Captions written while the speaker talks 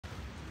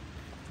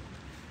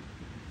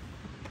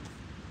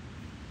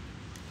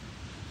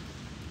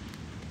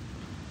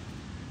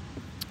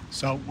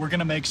So we're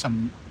gonna make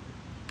some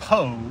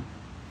Poe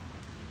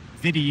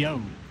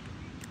video.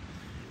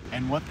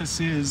 And what this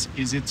is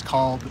it's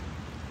called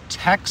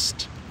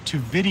text to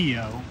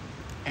video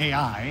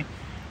AI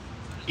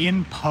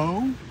in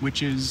Poe,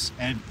 which is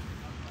a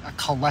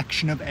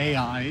collection of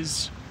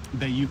AIs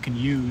that you can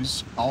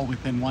use all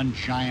within one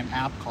giant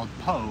app called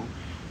Poe.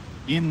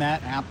 In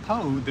that app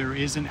Poe, there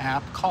is an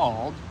app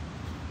called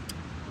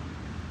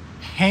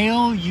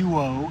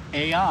HailUO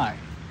AI.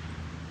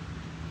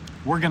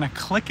 We're gonna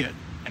click it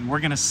and we're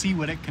gonna see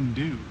what it can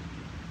do.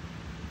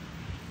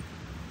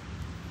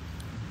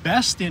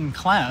 Best in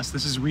class,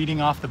 this is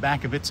reading off the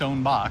back of its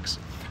own box,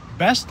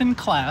 best in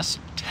class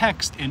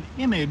text and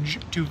image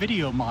to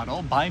video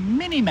model by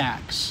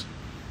Minimax.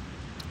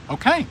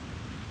 Okay,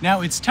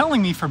 now it's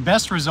telling me for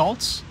best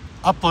results,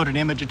 upload an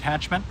image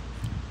attachment.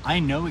 I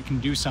know it can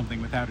do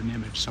something without an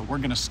image, so we're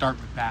gonna start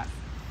with that.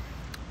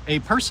 A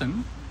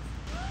person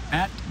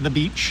at the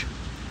beach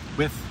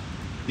with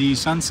the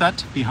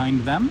sunset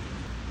behind them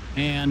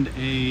and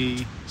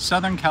a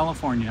Southern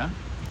California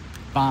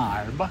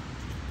vibe,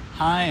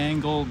 high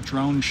angle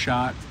drone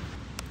shot,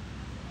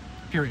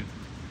 period.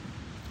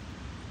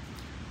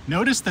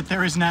 Notice that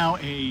there is now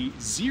a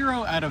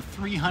 0 out of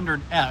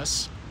 300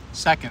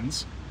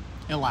 seconds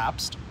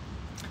elapsed.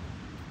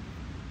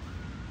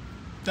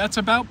 That's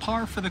about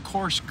par for the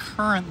course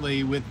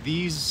currently with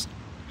these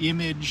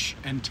image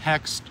and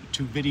text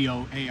to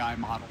video AI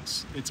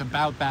models. It's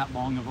about that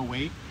long of a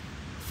wait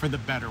for the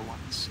better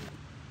ones.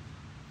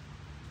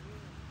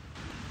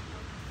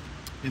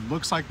 It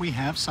looks like we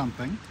have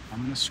something.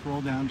 I'm going to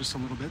scroll down just a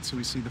little bit so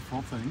we see the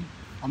full thing.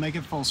 I'll make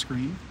it full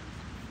screen.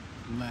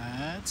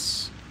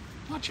 Let's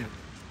watch it.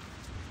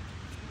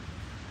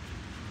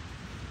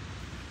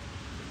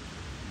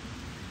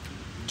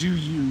 Do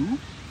you,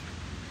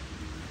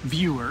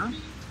 viewer,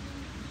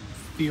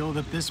 feel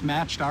that this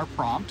matched our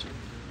prompt?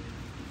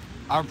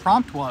 Our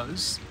prompt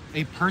was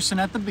a person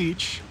at the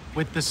beach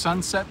with the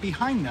sunset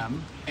behind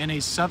them and a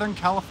Southern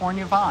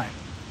California vibe,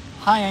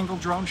 high angle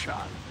drone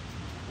shot.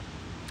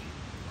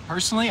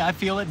 Personally, I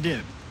feel it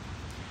did.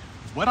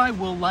 What I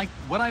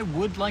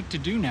would like to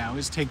do now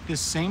is take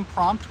this same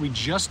prompt we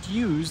just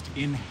used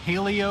in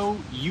Halio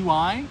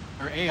UI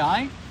or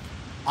AI.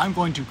 I'm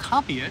going to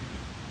copy it,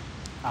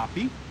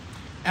 and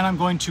I'm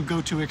going to go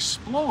to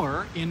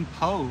Explore in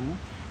Poe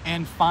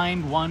and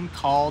find one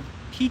called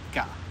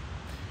Pika.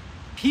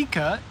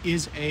 Pika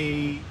is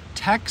a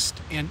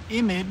text and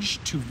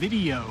image to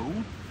video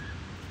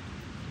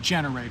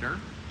generator,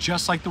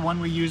 just like the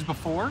one we used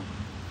before,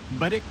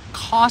 but it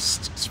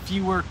costs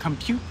fewer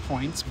compute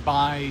points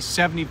by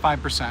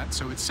 75%.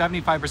 So it's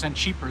 75%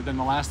 cheaper than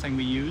the last thing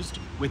we used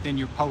within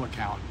your Poe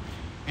account.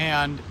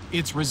 And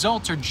its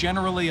results are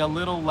generally a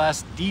little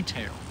less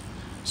detailed.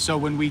 So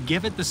when we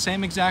give it the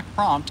same exact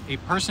prompt, a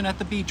person at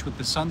the beach with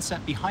the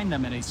sunset behind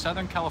them in a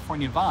Southern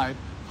California vibe,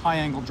 high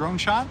angle drone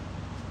shot,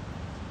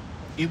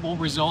 it will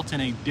result in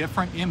a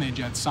different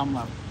image at some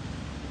level.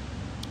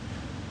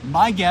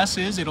 My guess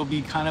is it'll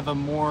be kind of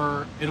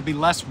it'll be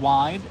less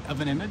wide of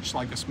an image,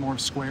 like a more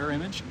square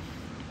image.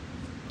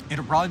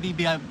 It'll probably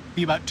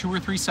be about 2 or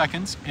 3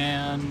 seconds,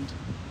 and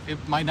it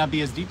might not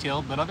be as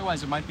detailed, but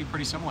otherwise it might be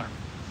pretty similar.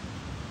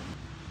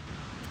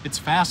 It's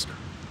faster.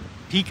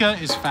 Pika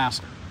is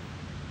faster.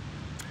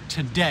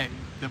 Today,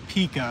 the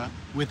Pika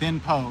within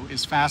Poe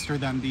is faster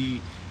than the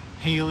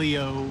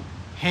HailUO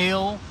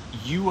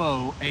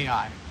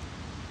AI.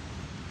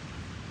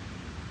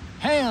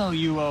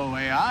 HailUO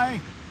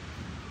AI.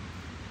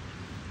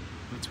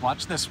 Let's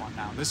watch this one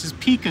now. This is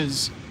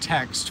Pika's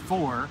text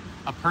for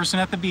a person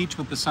at the beach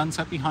with the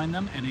sunset behind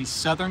them and a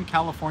Southern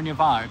California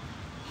vibe,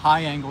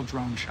 high angle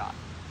drone shot.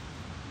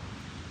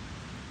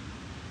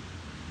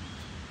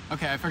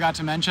 Okay, I forgot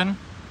to mention,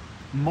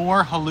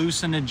 more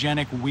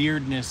hallucinogenic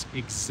weirdness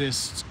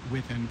exists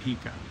within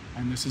Pika,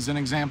 and this is an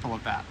example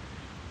of that.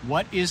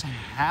 What is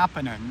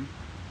happening,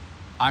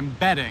 I'm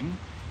betting,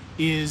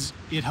 is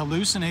it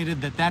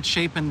hallucinated that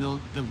shape in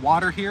the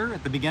water here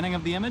at the beginning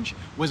of the image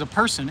was a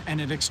person,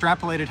 and it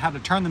extrapolated how to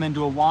turn them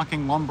into a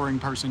walking, lumbering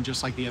person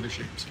just like the other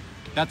shapes.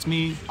 That's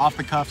me off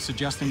the cuff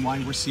suggesting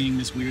why we're seeing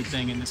this weird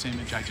thing in this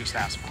image I just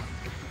asked for.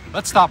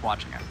 Let's stop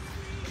watching it.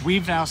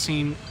 We've now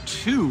seen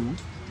 2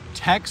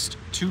 text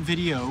to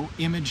video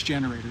image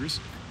generators.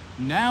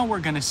 Now we're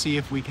going to see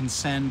if we can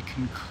send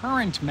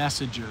concurrent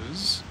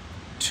messages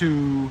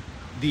to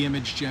the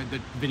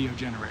the video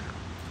generator.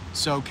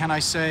 So can I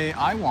say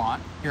I'm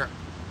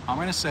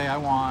going to say I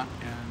want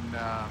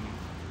a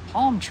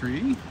palm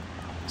tree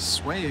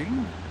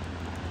swaying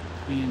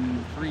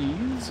in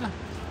breeze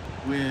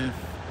with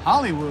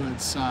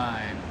Hollywood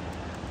sign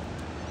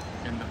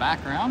in the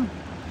background,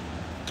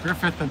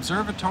 Griffith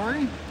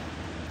Observatory,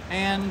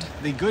 and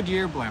the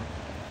Goodyear blimp,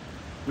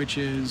 which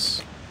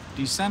is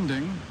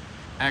descending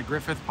at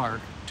Griffith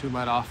Park to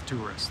let off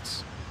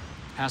tourists,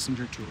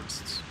 passenger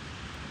tourists.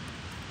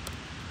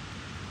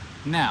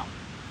 Now,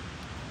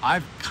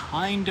 I've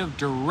kind of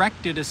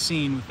directed a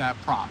scene with that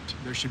prompt.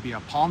 There should be a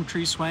palm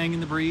tree swaying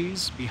in the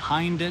breeze.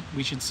 Behind it,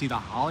 we should see the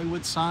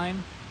Hollywood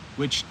sign.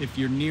 which if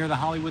you're near the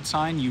Hollywood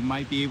sign, you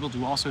might be able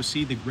to also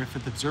see the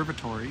Griffith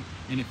Observatory.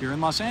 And if you're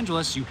in Los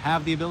Angeles, you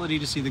have the ability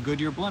to see the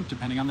Goodyear blimp,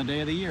 depending on the day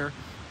of the year.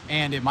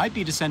 And it might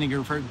be descending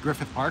over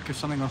Griffith Park if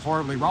something went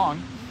horribly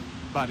wrong.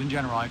 But in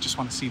general, I just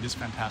want to see this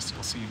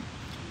fantastical scene.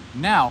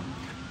 Now,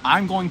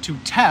 I'm going to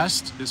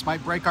test, this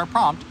might break our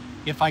prompt,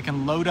 if I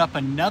can load up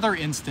another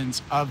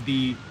instance of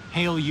the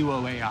Hail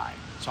UO AI.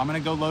 So I'm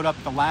going to go load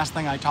up the last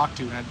thing I talked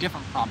to in a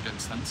different prompt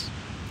instance.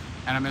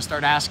 And I'm going to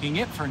start asking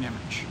it for an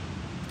image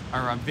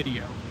or a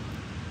video.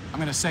 I'm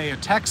going to say a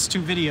text to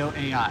video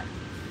AI.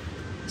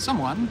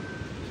 Someone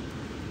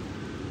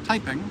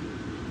typing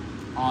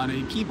on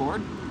a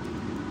keyboard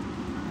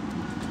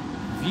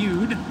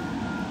viewed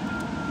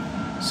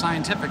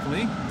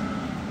scientifically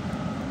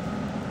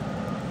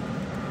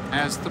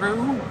as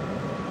through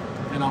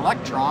an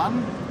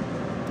electron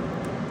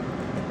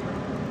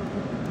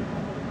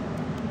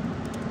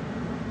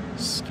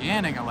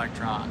scanning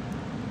electron.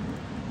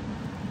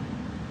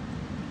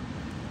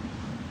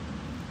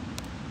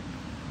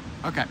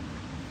 Okay,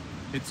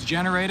 it's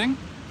generating.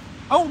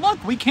 Oh,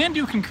 look, we can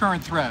do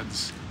concurrent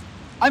threads.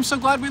 I'm so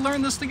glad we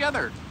learned this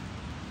together.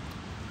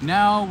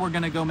 Now we're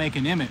gonna go make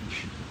an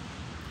image.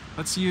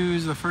 Let's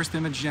use the first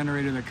image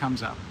generator that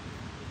comes up.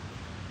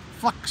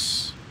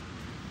 Flux.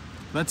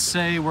 Let's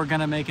say we're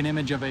gonna make an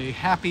image of a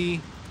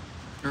happy,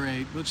 or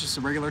just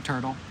a regular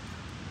turtle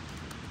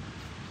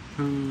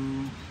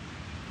who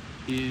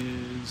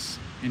is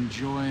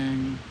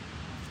enjoying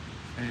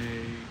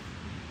a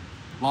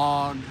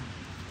log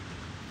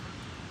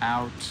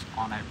out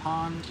on a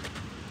pond,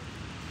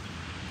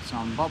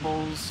 some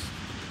bubbles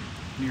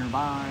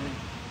nearby.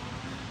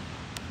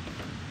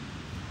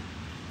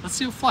 Let's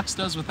see what Flux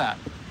does with that.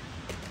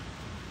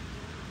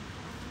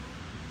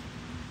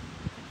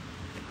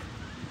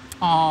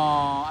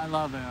 Oh, I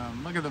love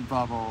him. Look at the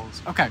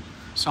bubbles. Okay,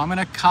 so I'm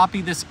gonna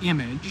copy this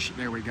image,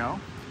 there we go,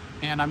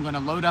 and I'm gonna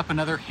load up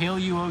another Hail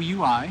UO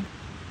UI,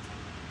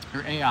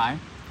 or AI.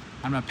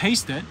 I'm gonna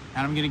paste it,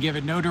 and I'm gonna give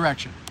it no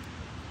direction.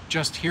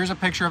 Just here's a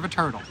picture of a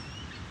turtle.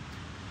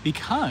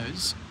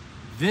 Because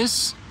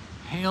this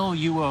Hail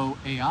UO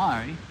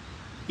AI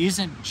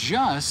isn't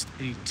just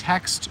a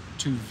text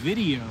to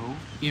video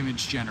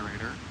image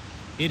generator,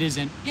 it is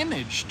an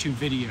image to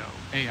video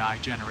AI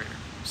generator.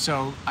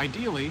 So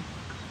ideally,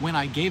 when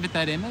I gave it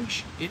that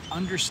image, it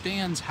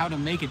understands how to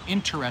make it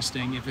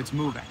interesting if it's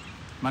moving,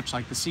 much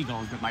like the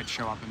seagulls that might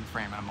show up in the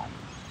frame in a moment.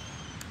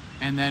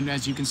 And then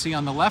as you can see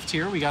on the left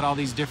here, we got all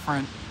these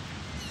different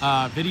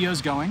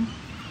videos going.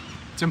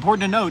 It's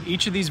important to note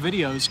each of these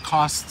videos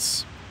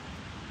costs,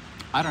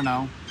 I don't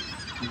know,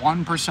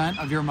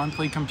 1% of your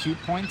monthly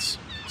compute points.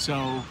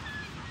 So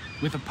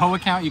with a Poe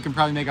account, you can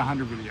probably make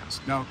 100 videos.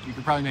 No, you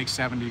could probably make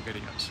 70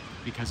 videos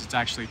because it's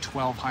actually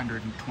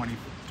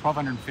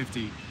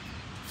 1,250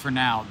 for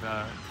now,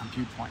 the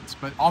compute points.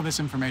 But all this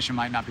information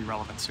might not be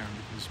relevant soon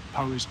because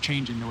Poe is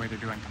changing the way they're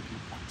doing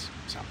compute points.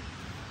 So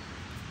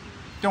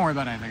don't worry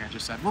about anything I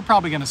just said. We're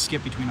probably gonna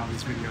skip between all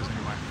these videos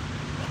anyway.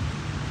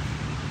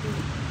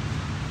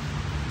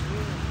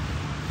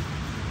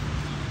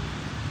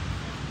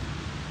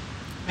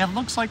 It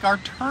looks like our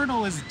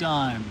turtle is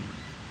done.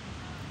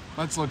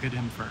 Let's look at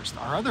him first.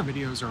 Our other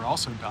videos are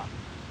also done.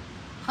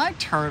 Hi,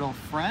 turtle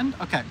friend.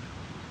 Okay,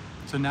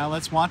 so now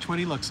let's watch what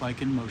he looks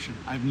like in motion.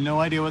 I have no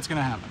idea what's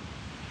gonna happen.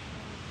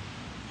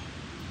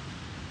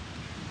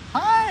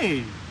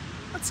 Hi,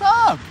 what's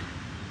up?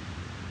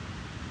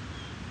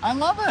 I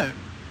love it.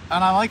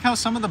 And I like how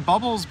some of the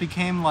bubbles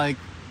became like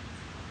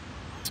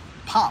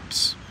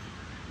pops.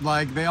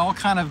 Like they all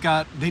kind of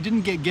they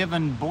didn't get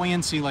given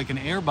buoyancy like an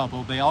air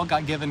bubble. They all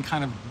got given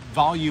kind of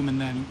volume and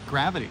then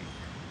gravity.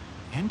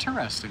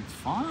 Interesting,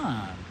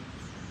 fun.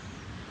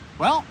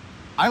 Well,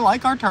 I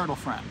like our turtle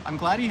friend. I'm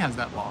glad he has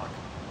that log.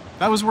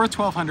 That was worth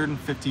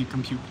 1,250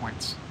 compute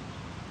points.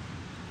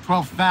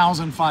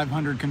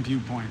 12,500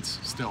 compute points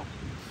still.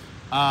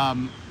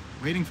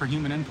 Waiting for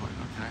human input,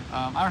 okay.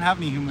 I don't have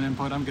any human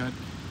input, I'm good.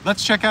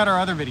 Let's check out our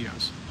other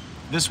videos.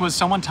 This was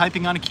someone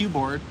typing on a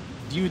keyboard,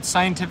 viewed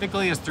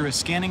scientifically as through a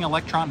scanning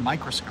electron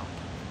microscope.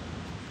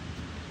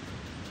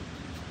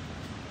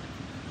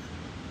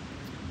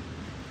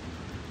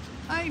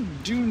 I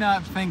do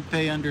not think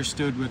they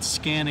understood what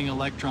scanning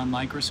electron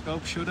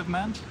microscope should have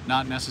meant,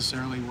 not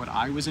necessarily what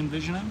I was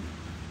envisioning.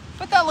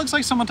 But that looks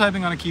like someone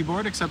typing on a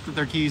keyboard, except that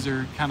their keys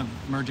are kind of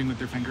merging with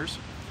their fingers.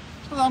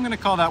 So I'm gonna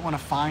call that one a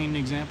fine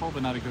example,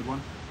 but not a good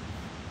one.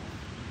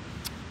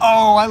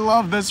 Oh, I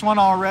love this one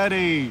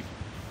already.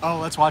 Oh,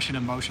 let's watch it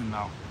in motion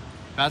though.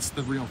 That's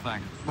the real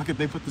thing. Look at,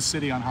 they put the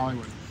city on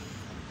Hollywood.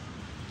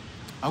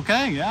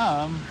 Okay,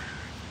 yeah.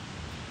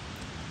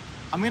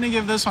 I'm gonna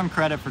give this one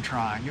credit for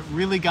trying. It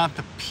really got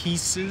the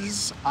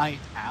pieces I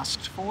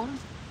asked for.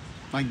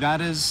 Like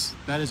that is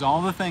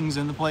all the things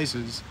in the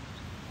places.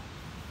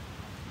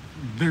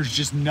 There's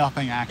just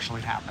nothing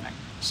actually happening.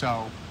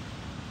 So,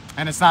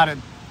 and it's not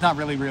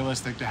really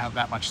realistic to have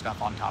that much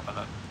stuff on top of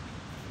it.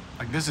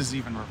 Like this is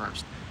even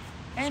reversed.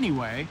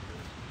 Anyway,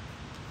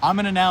 I'm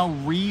gonna now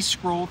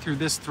re-scroll through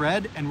this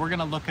thread and we're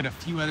gonna look at a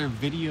few other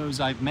videos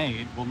I've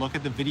made. We'll look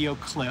at the video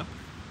clip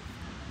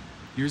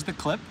Here's the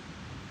clip.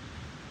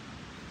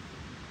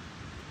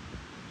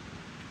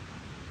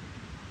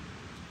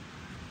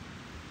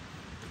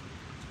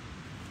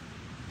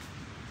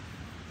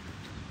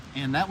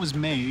 And that was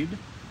made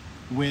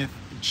with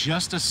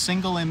just a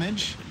single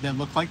image that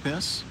looked like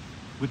this,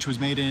 which was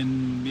made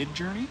in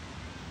Midjourney,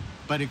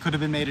 but it could have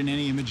been made in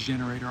any image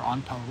generator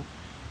on Poe.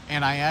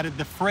 And I added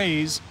the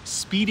phrase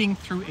 "speeding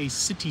through a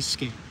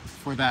cityscape"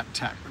 for that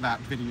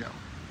video.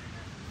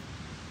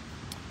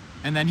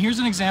 And then here's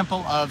an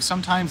example of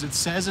sometimes it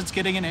says it's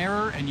getting an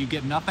error and you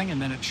get nothing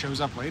and then it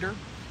shows up later.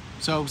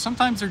 So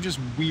sometimes there's just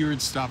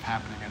weird stuff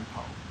happening in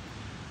Poe.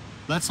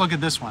 Let's look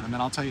at this one and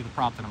then I'll tell you the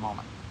prompt in a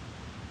moment.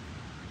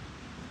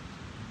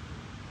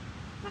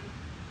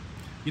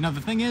 You know,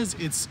 the thing is,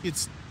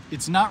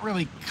 it's not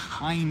really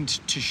kind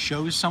to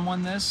show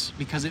someone this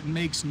because it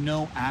makes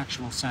no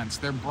actual sense.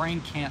 Their brain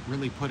can't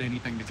really put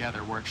anything together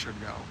where it should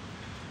go.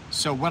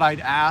 So what I'd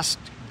asked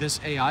this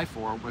AI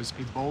for was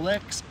a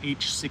Bolex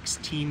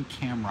H16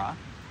 camera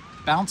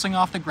bouncing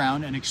off the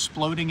ground and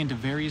exploding into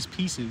various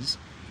pieces,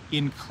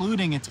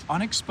 including its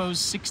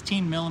unexposed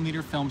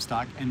 16mm film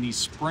stock and the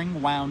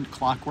spring-wound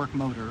clockwork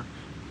motor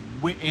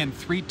and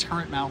 3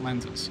 turret mount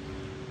lenses.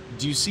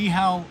 Do you see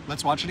how,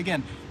 let's watch it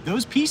again.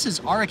 Those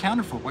pieces are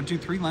accounted for. 1, 2,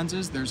 3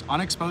 lenses, there's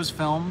unexposed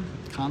film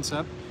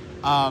concept,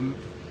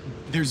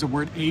 there's the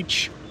word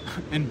H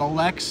in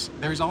Bolex,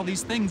 there's all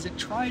these things that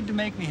tried to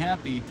make me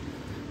happy,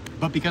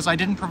 but because I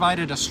didn't provide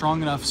it a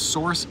strong enough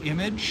source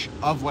image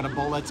of what a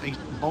Bolex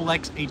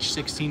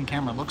H16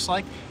 camera looks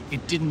like,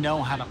 it didn't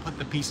know how to put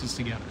the pieces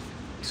together.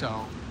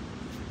 So,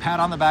 pat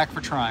on the back for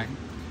trying.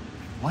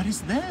 What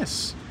is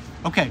this?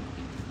 Okay.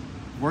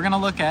 We're gonna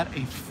look at a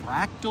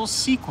fractal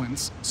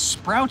sequence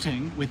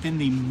sprouting within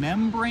the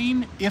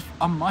membrane if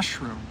a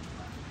mushroom.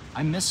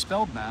 I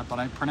misspelled that, but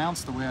I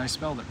pronounced the way I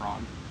spelled it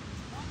wrong.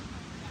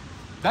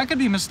 That could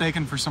be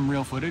mistaken for some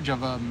real footage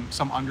of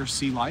some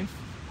undersea life,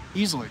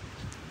 easily.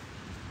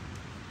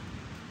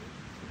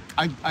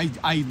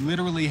 I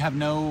literally have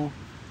no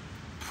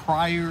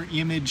prior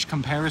image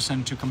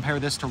comparison to compare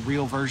this to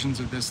real versions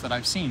of this that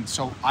I've seen,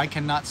 so I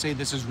cannot say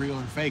this is real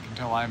or fake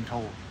until I am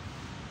told.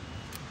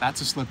 That's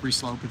a slippery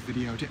slope with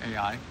video to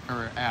AI,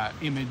 or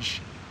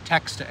image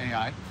text to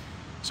AI.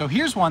 So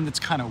here's one that's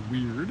kind of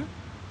weird.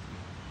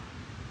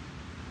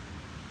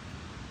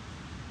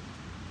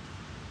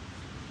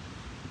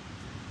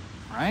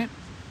 Right?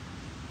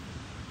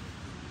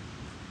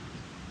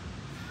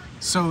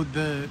 So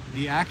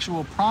the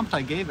actual prompt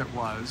I gave it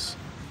was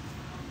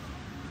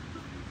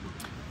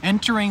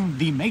entering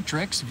the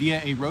matrix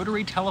via a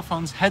rotary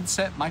telephone's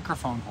headset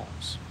microphone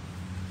holes.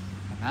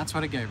 And that's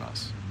what it gave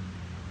us.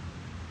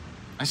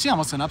 I see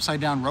almost an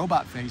upside down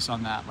robot face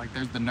on that. Like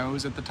there's the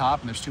nose at the top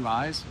and there's 2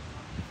 eyes.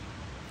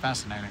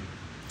 Fascinating.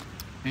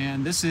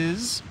 And this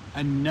is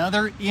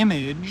another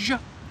image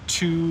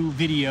to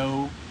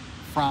video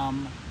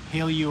from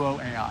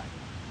HaleyUO AI.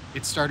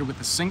 It started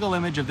with a single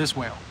image of this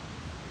whale.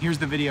 Here's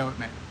the video it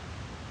made.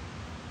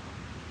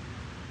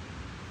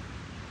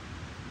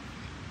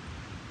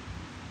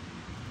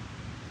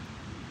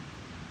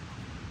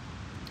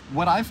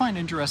 What I find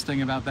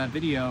interesting about that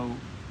video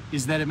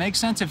is that it makes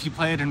sense if you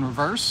play it in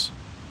reverse,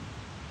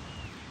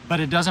 but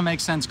it doesn't make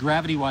sense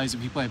gravity-wise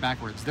if you play it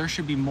backwards. There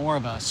should be more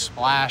of a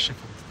splash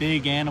if a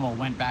big animal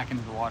went back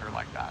into the water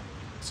like that.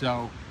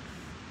 So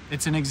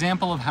it's an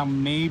example of how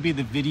maybe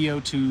the video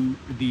to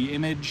the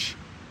image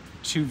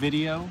to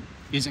video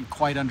isn't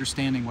quite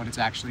understanding what it's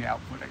actually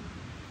outputting.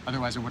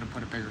 Otherwise, it would have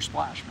put a bigger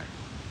splash, maybe.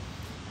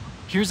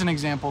 Here's an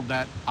example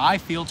that I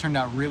feel turned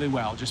out really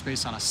well, just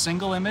based on a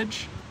single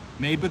image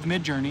made with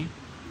Midjourney,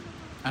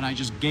 and I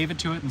just gave it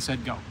to it and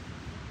said, go.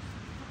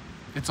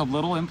 It's a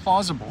little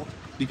implausible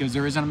because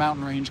there isn't a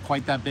mountain range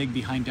quite that big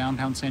behind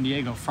downtown San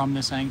Diego from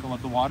this angle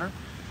of the water,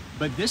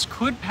 but this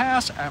could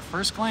pass at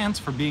first glance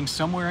for being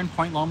somewhere in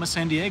Point Loma,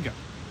 San Diego.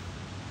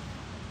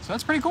 So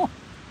that's pretty cool.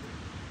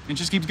 It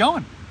just keeps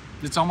going.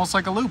 It's almost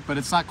like a loop, but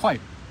it's not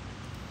quite.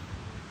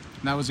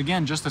 And that was,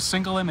 again, just a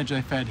single image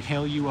I fed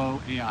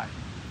HaleyUO AI.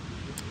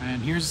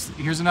 And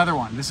here's another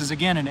one. This is,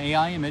 again, an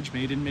AI image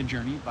made in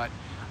Midjourney, but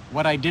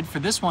what I did for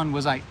this one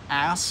was I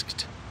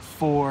asked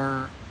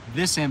for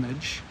this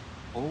image,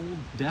 Old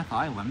Death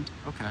Island,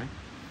 okay.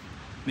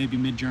 Maybe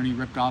Midjourney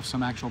ripped off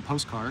some actual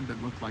postcard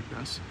that looked like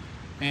this.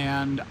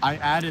 And I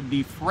added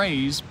the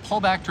phrase,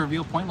 pull back to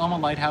reveal Point Loma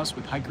Lighthouse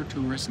with hiker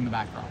tourists in the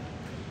background.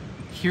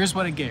 Here's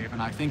what it gave,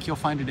 and I think you'll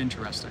find it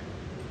interesting.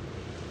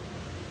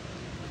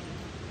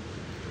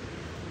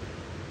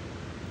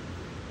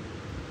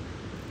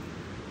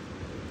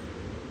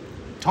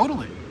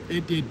 Totally.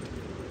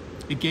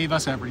 It gave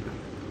us everything.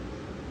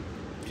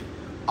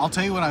 I'll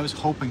tell you what I was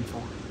hoping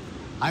for.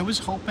 I was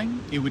hoping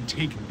it would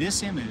take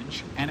this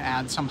image and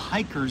add some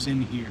hikers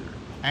in here,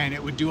 and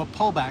it would do a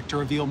pullback to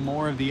reveal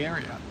more of the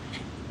area.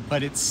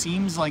 But it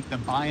seems like the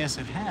bias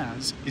it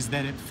has is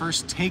that it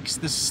first takes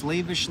the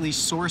slavishly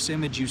source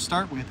image you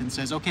start with and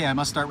says, okay, I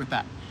must start with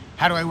that.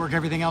 How do I work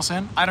everything else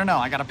in? I don't know,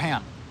 I got a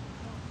pan.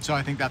 So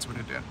I think that's what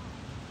it did.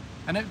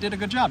 And it did a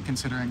good job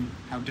considering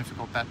how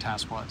difficult that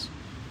task was.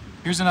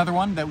 Here's another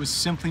one that was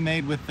simply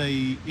made with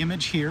the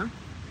image here,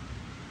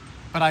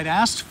 but I'd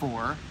asked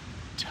for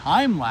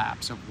time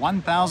lapse of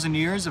 1,000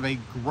 years of a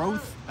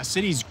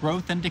city's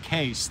growth and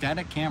decay,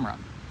 static camera.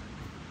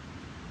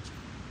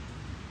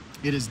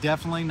 It is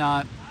definitely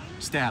not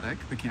static,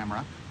 the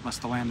camera, unless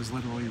the land is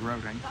literally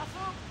eroding.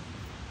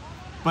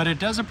 But it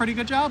does a pretty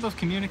good job of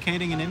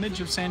communicating an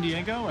image of San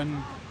Diego,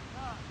 and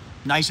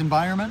nice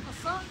environment.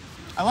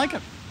 I like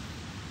it.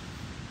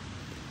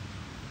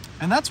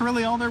 And that's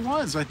really all there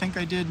was. I think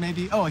I did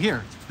maybe, oh,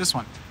 here, this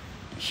one.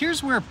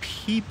 Here's where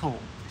people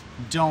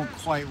don't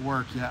quite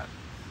work yet.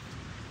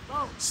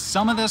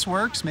 Some of this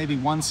works, maybe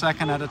 1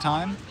 second at a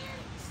time,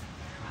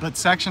 but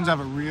sections of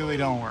it really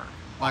don't work.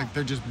 Like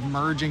they're just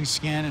merging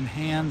skin and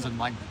hands and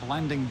like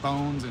blending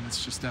bones, and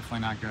it's just definitely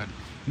not good.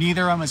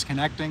 Neither of them is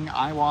connecting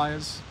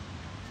eye-wise.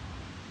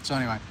 So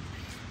anyway,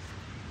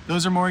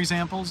 those are more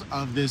examples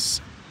of this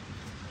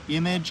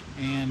image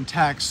and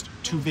text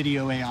to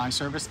video AI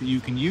service that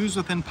you can use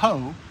within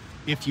Poe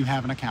if you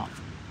have an account.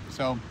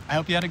 So I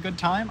hope you had a good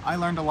time. I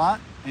learned a lot,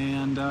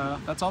 and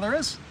that's all there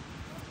is.